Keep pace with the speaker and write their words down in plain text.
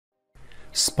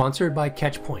Sponsored by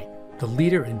Catchpoint, the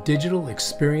leader in digital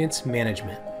experience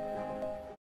management.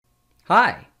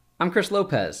 Hi, I'm Chris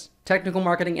Lopez, Technical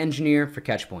Marketing Engineer for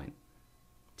Catchpoint.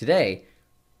 Today,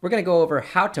 we're going to go over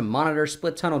how to monitor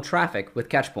split tunnel traffic with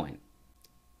Catchpoint.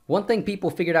 One thing people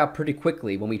figured out pretty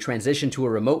quickly when we transitioned to a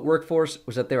remote workforce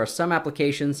was that there are some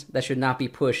applications that should not be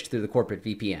pushed through the corporate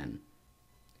VPN.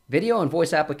 Video and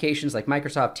voice applications like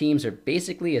Microsoft Teams are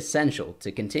basically essential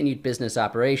to continued business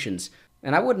operations,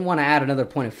 and I wouldn't want to add another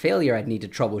point of failure I'd need to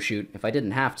troubleshoot if I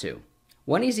didn't have to.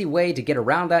 One easy way to get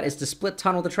around that is to split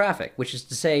tunnel the traffic, which is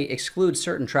to say exclude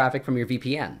certain traffic from your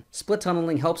VPN. Split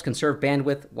tunneling helps conserve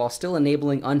bandwidth while still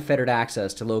enabling unfettered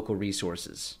access to local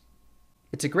resources.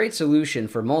 It's a great solution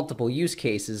for multiple use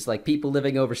cases like people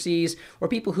living overseas or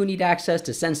people who need access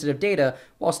to sensitive data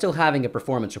while still having a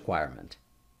performance requirement.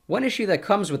 One issue that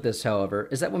comes with this, however,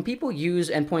 is that when people use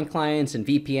endpoint clients and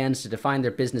VPNs to define their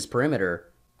business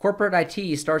perimeter, corporate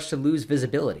IT starts to lose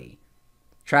visibility.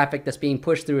 Traffic that's being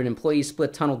pushed through an employee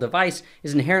split tunnel device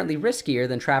is inherently riskier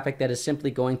than traffic that is simply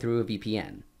going through a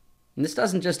VPN. And this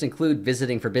doesn't just include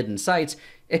visiting forbidden sites,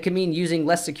 it can mean using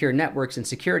less secure networks and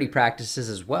security practices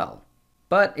as well.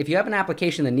 But if you have an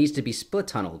application that needs to be split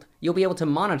tunneled, you'll be able to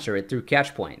monitor it through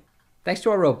Catchpoint. Thanks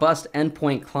to our robust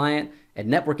endpoint client and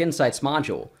Network Insights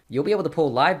module, you'll be able to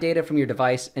pull live data from your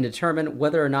device and determine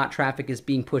whether or not traffic is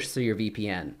being pushed through your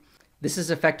VPN. This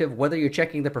is effective whether you're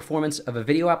checking the performance of a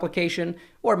video application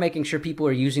or making sure people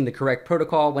are using the correct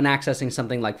protocol when accessing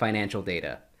something like financial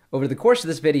data. Over the course of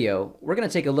this video, we're going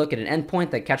to take a look at an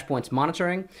endpoint that Catchpoint's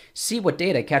monitoring, see what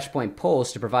data Catchpoint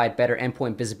pulls to provide better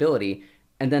endpoint visibility,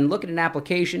 and then look at an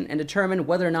application and determine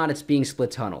whether or not it's being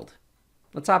split tunneled.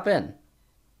 Let's hop in.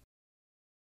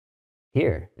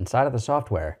 Here, inside of the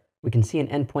software, we can see an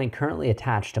endpoint currently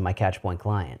attached to my Catchpoint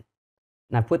client.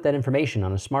 And I've put that information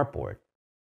on a smartboard.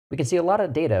 We can see a lot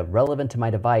of data relevant to my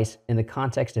device in the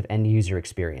context of end user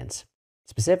experience.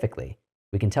 Specifically,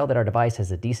 we can tell that our device has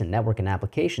a decent network and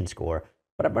application score,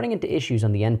 but I'm running into issues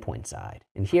on the endpoint side.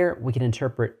 And here we can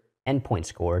interpret endpoint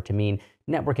score to mean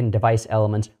network and device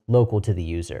elements local to the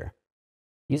user.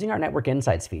 Using our Network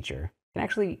Insights feature, I can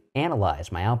actually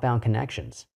analyze my outbound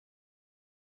connections.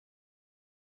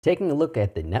 Taking a look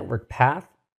at the network path,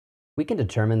 we can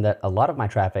determine that a lot of my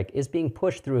traffic is being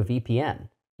pushed through a VPN,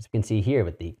 as we can see here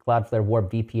with the Cloudflare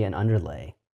Warp VPN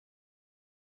underlay.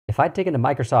 If I dig into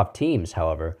Microsoft Teams,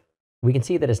 however, we can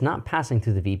see that it's not passing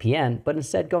through the VPN, but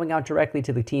instead going out directly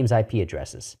to the Teams IP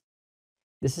addresses.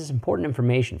 This is important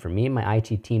information for me and my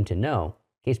IT team to know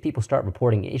in case people start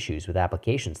reporting issues with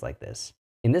applications like this.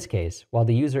 In this case, while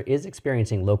the user is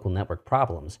experiencing local network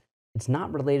problems, it's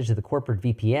not related to the corporate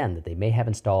VPN that they may have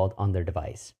installed on their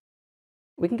device.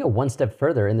 We can go one step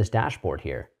further in this dashboard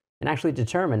here and actually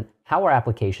determine how our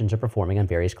applications are performing on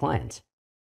various clients.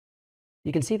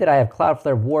 You can see that I have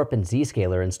Cloudflare Warp and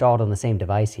Zscaler installed on the same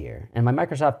device here, and my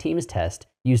Microsoft Teams test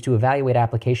used to evaluate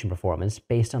application performance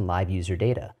based on live user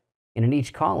data. And in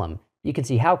each column, you can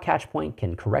see how Catchpoint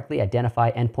can correctly identify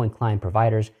endpoint client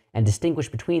providers and distinguish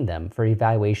between them for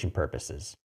evaluation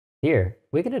purposes. Here,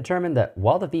 we can determine that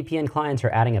while the VPN clients are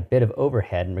adding a bit of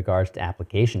overhead in regards to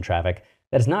application traffic,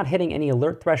 that is not hitting any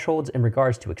alert thresholds in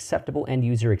regards to acceptable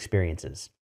end-user experiences.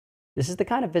 This is the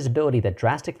kind of visibility that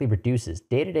drastically reduces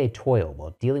day-to-day toil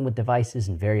while dealing with devices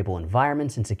in variable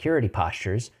environments and security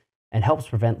postures, and helps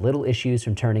prevent little issues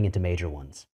from turning into major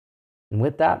ones. And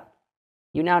with that,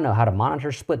 you now know how to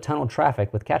monitor split tunnel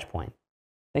traffic with Catchpoint.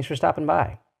 Thanks for stopping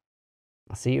by.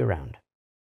 I'll see you around.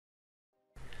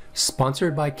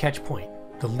 Sponsored by Catchpoint,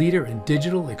 the leader in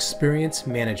digital experience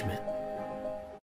management.